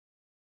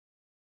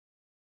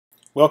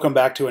Welcome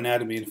back to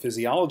Anatomy and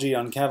Physiology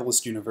on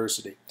Catalyst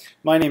University.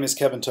 My name is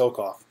Kevin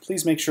Tokoph.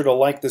 Please make sure to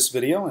like this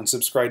video and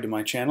subscribe to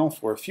my channel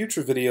for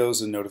future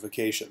videos and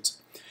notifications.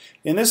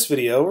 In this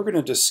video, we're going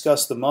to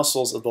discuss the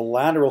muscles of the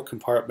lateral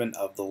compartment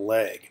of the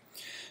leg.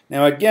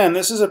 Now again,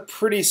 this is a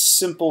pretty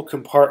simple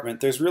compartment.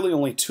 There's really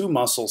only two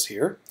muscles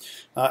here,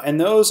 and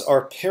those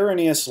are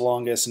peroneus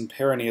longus and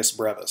peroneus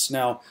brevis.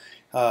 Now,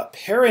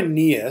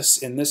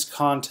 peroneus in this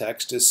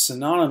context is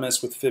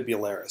synonymous with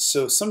fibularis.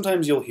 So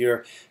sometimes you'll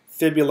hear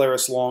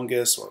fibularis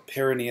longus or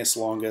peroneus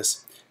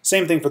longus.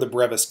 Same thing for the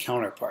brevis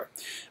counterpart.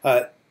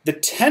 The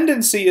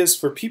tendency is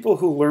for people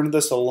who learned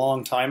this a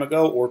long time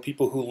ago, or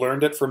people who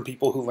learned it from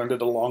people who learned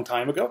it a long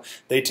time ago,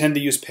 they tend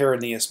to use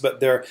peroneus, but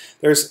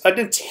there's an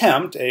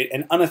attempt,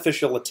 an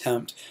unofficial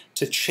attempt,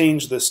 to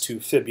change this to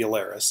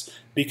fibularis,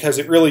 because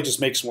it really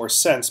just makes more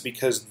sense,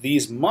 because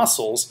these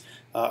muscles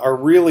are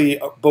really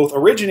both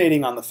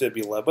originating on the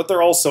fibula, but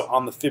they're also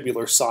on the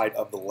fibular side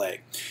of the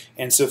leg.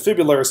 And so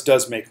fibularis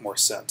does make more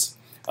sense.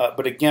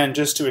 But again,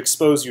 just to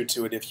expose you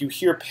to it, if you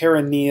hear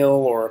peroneal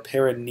or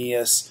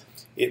peroneus,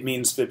 it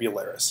means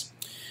fibularis.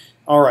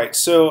 Alright,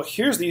 so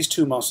here's these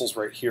two muscles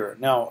right here.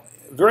 Now,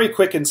 very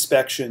quick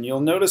inspection, you'll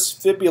notice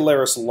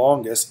fibularis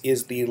longus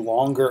is the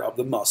longer of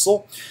the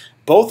muscle,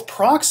 both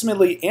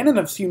proximally and in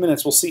a few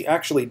minutes we'll see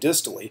actually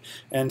distally.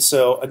 And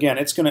so again,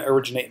 it's going to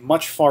originate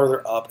much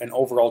farther up and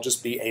overall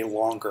just be a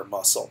longer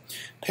muscle.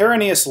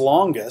 Peroneus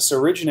longus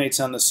originates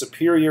on the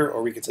superior,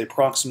 or we could say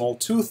proximal,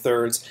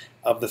 2/3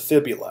 of the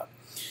fibula.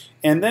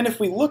 And then if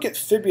we look at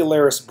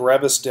fibularis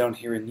brevis down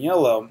here in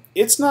yellow,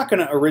 it's not going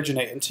to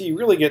originate until you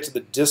really get to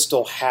the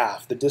distal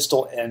half, the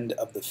distal end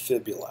of the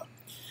fibula.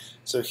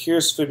 So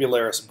here's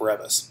fibularis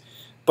brevis.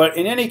 But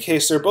in any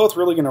case, they're both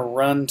really going to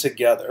run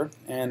together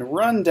and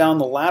run down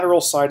the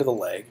lateral side of the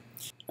leg.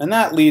 And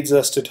that leads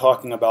us to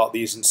talking about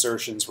these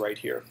insertions right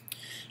here.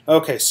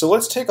 Okay, so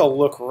let's take a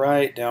look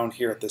right down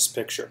here at this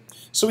picture.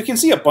 So we can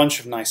see a bunch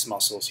of nice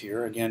muscles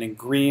here. Again, in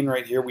green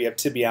right here, we have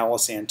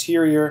tibialis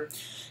anterior.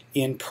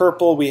 In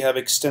purple, we have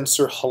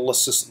extensor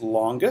hallucis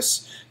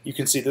longus. You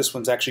can see this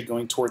one's actually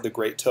going toward the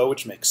great toe,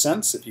 which makes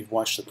sense if you've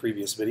watched the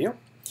previous video.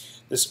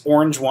 This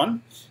orange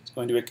one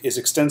is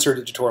extensor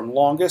digitorum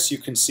longus. You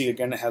can see,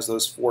 again, it has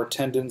those 4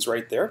 tendons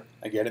right there.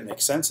 Again, it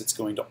makes sense. It's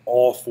going to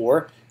all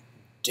 4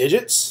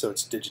 digits, so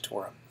it's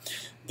digitorum.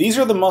 These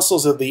are the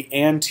muscles of the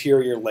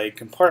anterior leg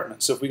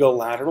compartment. So if we go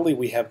laterally,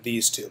 we have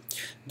these two.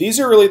 These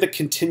are really the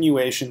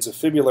continuations of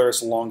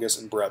fibularis longus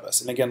and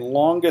brevis. And again,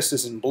 longus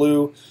is in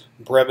blue,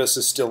 brevis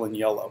is still in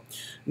yellow.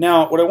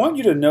 Now, what I want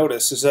you to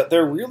notice is that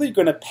they're really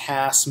going to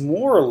pass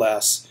more or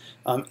less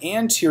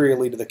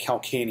anteriorly to the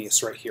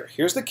calcaneus right here.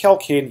 Here's the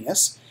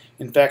calcaneus.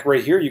 In fact,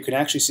 right here, you can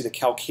actually see the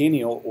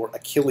calcaneal or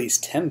Achilles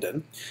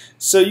tendon.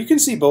 So you can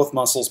see both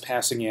muscles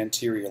passing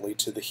anteriorly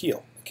to the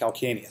heel, the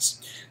calcaneus.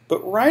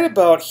 But right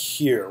about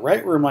here,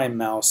 right where my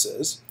mouse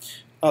is,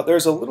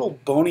 there's a little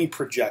bony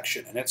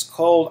projection, and it's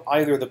called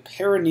either the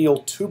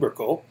peroneal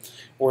tubercle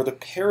or the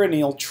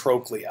peroneal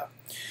trochlea.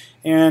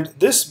 And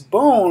this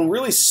bone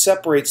really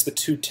separates the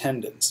two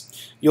tendons.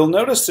 You'll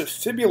notice that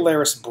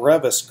fibularis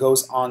brevis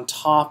goes on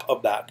top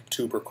of that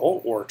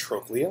tubercle or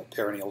trochlea,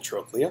 peroneal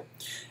trochlea,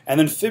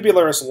 and then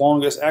fibularis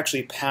longus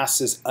actually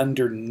passes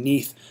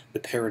underneath the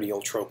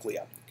peroneal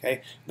trochlea.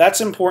 Okay?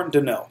 That's important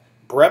to know.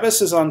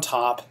 Brevis is on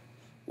top,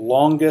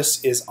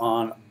 longus is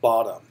on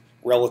bottom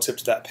relative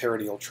to that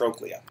peroneal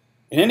trochlea.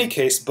 In any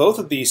case, both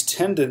of these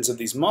tendons of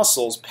these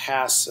muscles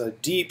pass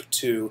deep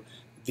to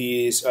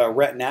these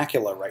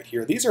retinacula right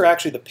here. These are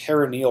actually the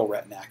peroneal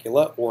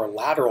retinacula or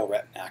lateral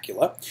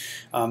retinacula.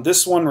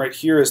 This one right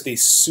here is the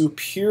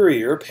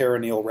superior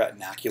peroneal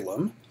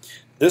retinaculum.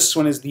 This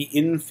one is the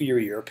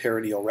inferior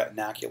peroneal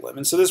retinaculum.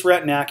 And so this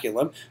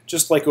retinaculum,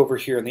 just like over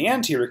here in the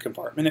anterior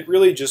compartment, it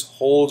really just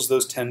holds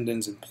those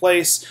tendons in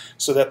place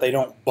so that they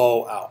don't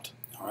bow out.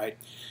 All right.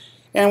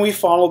 And we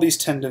follow these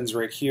tendons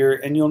right here,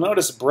 and you'll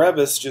notice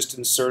brevis just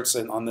inserts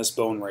in on this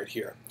bone right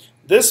here.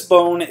 This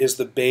bone is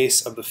the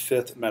base of the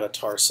 5th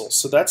metatarsal.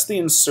 So that's the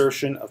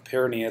insertion of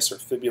peroneus or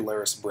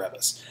fibularis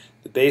brevis,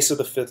 the base of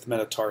the 5th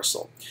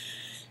metatarsal.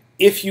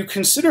 If you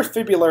consider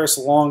fibularis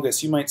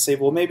longus, you might say,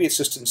 well, maybe it's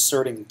just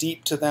inserting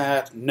deep to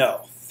that.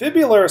 No.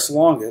 Fibularis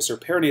longus or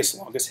peroneus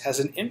longus has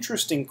an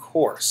interesting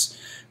course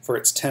for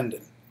its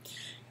tendon.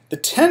 The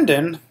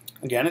tendon,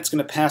 again, it's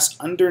going to pass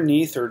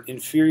underneath or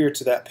inferior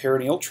to that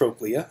peroneal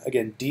trochlea,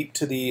 again, deep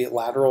to the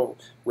lateral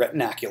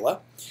retinacula.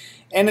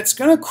 And it's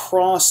going to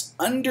cross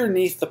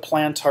underneath the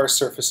plantar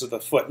surface of the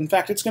foot. In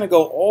fact, it's going to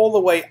go all the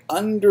way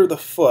under the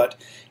foot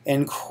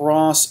and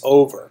cross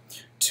over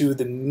to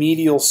the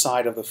medial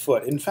side of the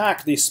foot. In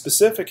fact, the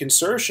specific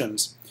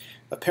insertions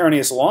of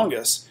peroneus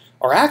longus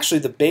are actually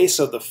the base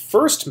of the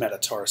 1st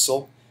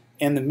metatarsal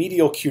and the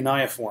medial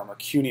cuneiform or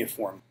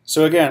cuneiform.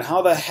 So again,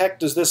 how the heck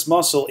does this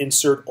muscle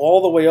insert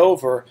all the way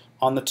over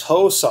on the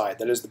toe side,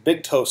 that is the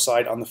big toe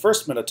side on the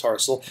 1st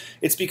metatarsal?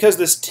 It's because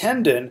this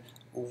tendon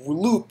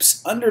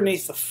loops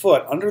underneath the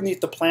foot,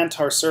 underneath the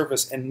plantar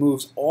surface, and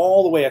moves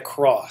all the way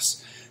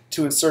across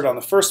to insert on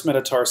the 1st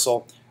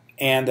metatarsal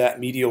and that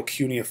medial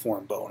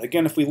cuneiform bone.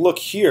 Again, if we look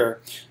here,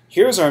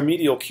 here's our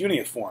medial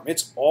cuneiform.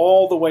 It's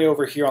all the way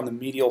over here on the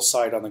medial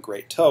side, on the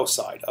great toe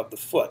side of the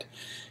foot.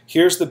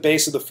 Here's the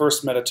base of the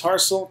first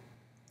metatarsal.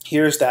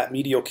 Here's that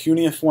medial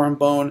cuneiform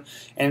bone.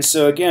 And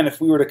so again,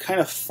 if we were to kind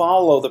of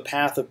follow the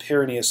path of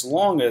peroneus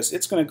longus,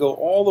 it's going to go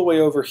all the way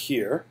over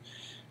here,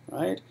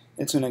 right?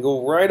 It's going to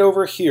go right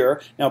over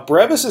here. Now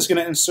brevis is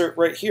going to insert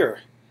right here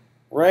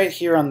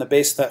on the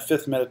base of that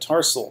fifth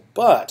metatarsal.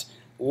 But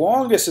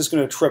longus is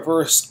going to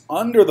traverse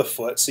under the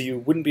foot, so you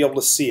wouldn't be able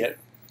to see it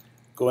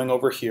going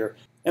over here.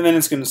 And then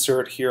it's going to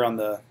insert here on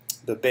the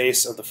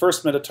base of the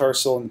first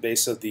metatarsal and the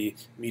base of the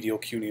medial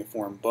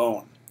cuneiform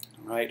bone.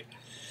 All right?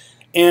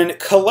 And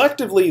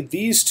collectively,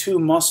 these two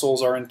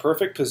muscles are in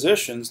perfect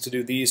positions to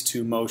do these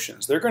two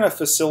motions. They're going to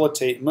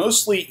facilitate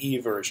mostly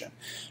eversion.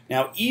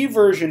 Now,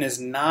 eversion is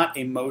not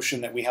a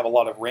motion that we have a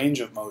lot of range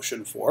of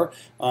motion for.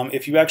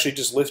 If you actually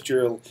just lift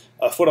your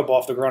foot up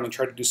off the ground and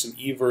try to do some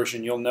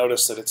eversion, you'll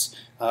notice that it's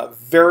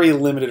very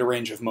limited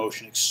range of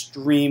motion,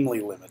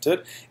 extremely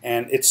limited.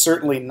 And it's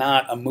certainly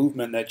not a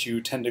movement that you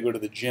tend to go to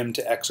the gym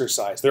to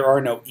exercise. There are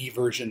no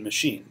eversion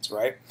machines,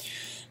 right?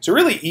 So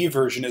really,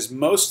 eversion is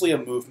mostly a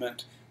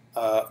movement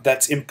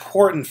that's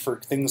important for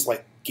things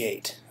like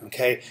gait,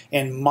 okay,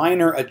 and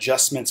minor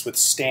adjustments with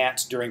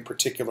stance during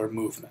particular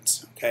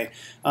movements, okay.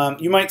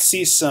 You might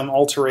see some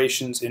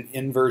alterations in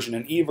inversion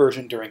and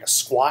eversion during a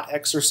squat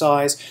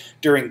exercise.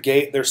 During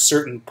gait, there's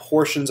certain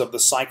portions of the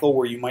cycle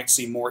where you might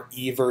see more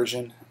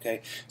eversion,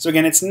 okay. So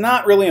again, it's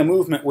not really a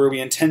movement where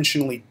we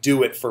intentionally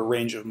do it for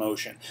range of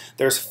motion.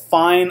 There's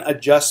fine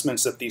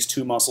adjustments that these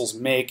two muscles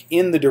make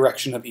in the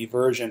direction of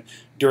eversion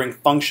during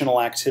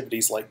functional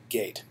activities like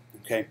gait,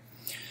 okay.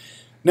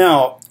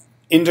 Now,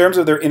 in terms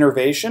of their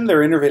innervation,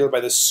 they're innervated by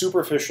the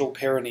superficial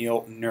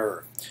peroneal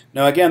nerve.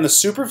 Now again, the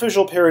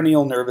superficial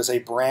peroneal nerve is a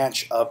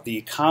branch of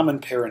the common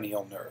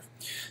peroneal nerve.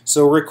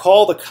 So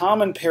recall the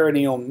common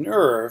peroneal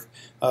nerve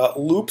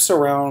loops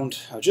around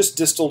just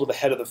distal to the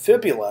head of the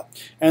fibula,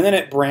 and then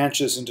it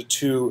branches into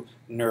two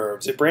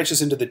nerves. It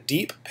branches into the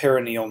deep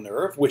peroneal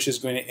nerve, which is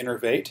going to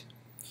innervate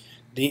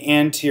the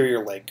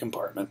anterior leg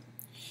compartment,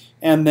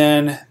 and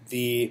then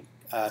the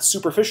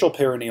superficial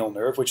peroneal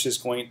nerve, which is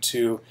going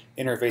to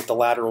innervate the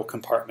lateral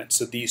compartment,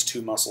 so these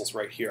two muscles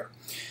right here.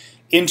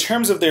 In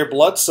terms of their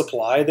blood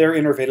supply, they're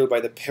innervated by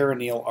the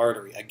peroneal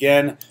artery,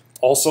 again,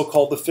 also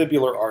called the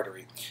fibular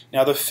artery.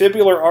 Now the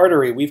fibular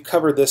artery, we've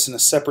covered this in a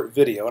separate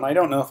video, and I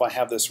don't know if I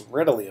have this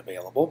readily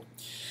available,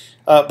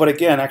 but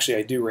again, actually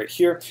I do right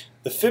here.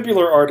 The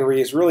fibular artery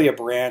is really a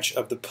branch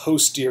of the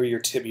posterior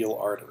tibial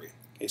artery.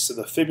 Okay, so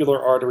the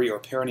fibular artery or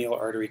peroneal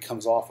artery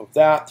comes off of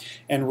that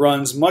and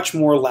runs much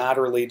more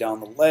laterally down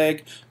the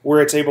leg,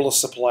 where it's able to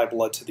supply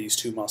blood to these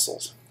two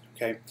muscles.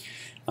 Okay.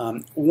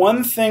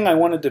 One thing I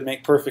wanted to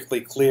make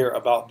perfectly clear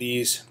about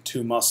these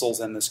two muscles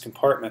and this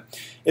compartment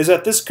is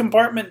that this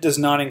compartment does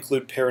not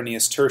include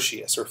peroneus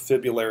tertius or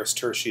fibularis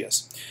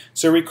tertius.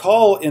 So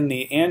recall in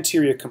the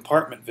anterior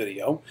compartment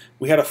video,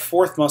 we had a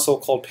fourth muscle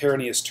called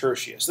peroneus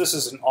tertius. This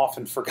is an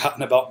often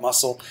forgotten about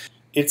muscle.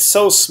 It's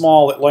so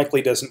small it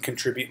likely doesn't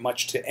contribute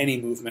much to any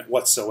movement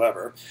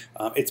whatsoever.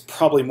 It's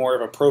probably more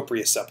of a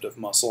proprioceptive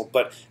muscle,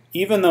 but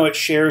even though it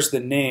shares the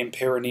name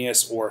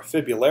peroneus or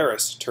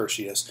fibularis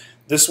tertius,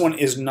 this one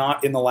is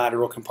not in the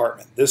lateral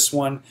compartment. This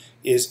one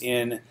is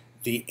in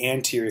the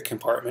anterior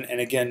compartment, and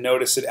again,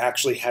 notice it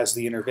actually has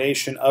the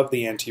innervation of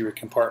the anterior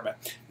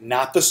compartment,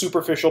 not the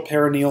superficial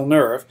peroneal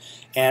nerve,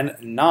 and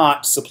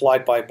not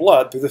supplied by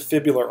blood through the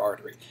fibular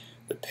artery.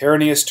 The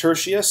peroneus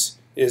tertius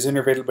is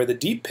innervated by the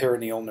deep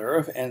peroneal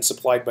nerve and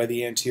supplied by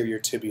the anterior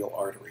tibial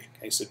artery.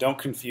 Okay, so don't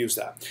confuse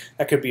that.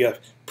 That could be a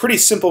pretty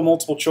simple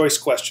multiple choice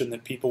question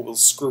that people will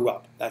screw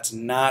up. That's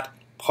not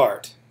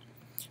part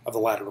of the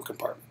lateral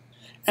compartment.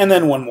 And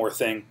then one more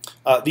thing,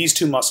 these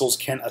two muscles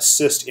can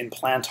assist in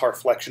plantar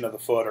flexion of the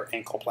foot or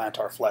ankle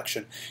plantar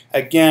flexion.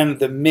 Again,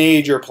 the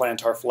major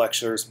plantar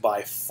flexors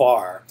by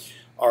far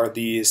are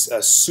these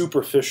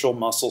superficial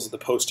muscles of the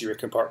posterior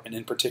compartment,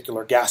 in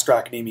particular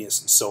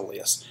gastrocnemius and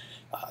soleus.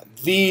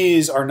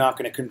 These are not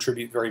going to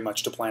contribute very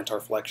much to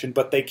plantar flexion,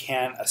 but they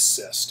can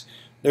assist.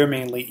 They're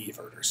mainly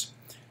everters.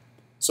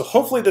 So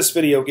hopefully this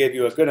video gave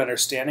you a good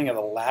understanding of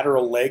the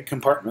lateral leg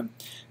compartment.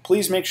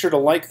 Please make sure to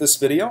like this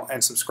video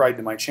and subscribe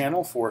to my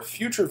channel for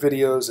future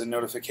videos and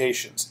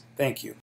notifications. Thank you.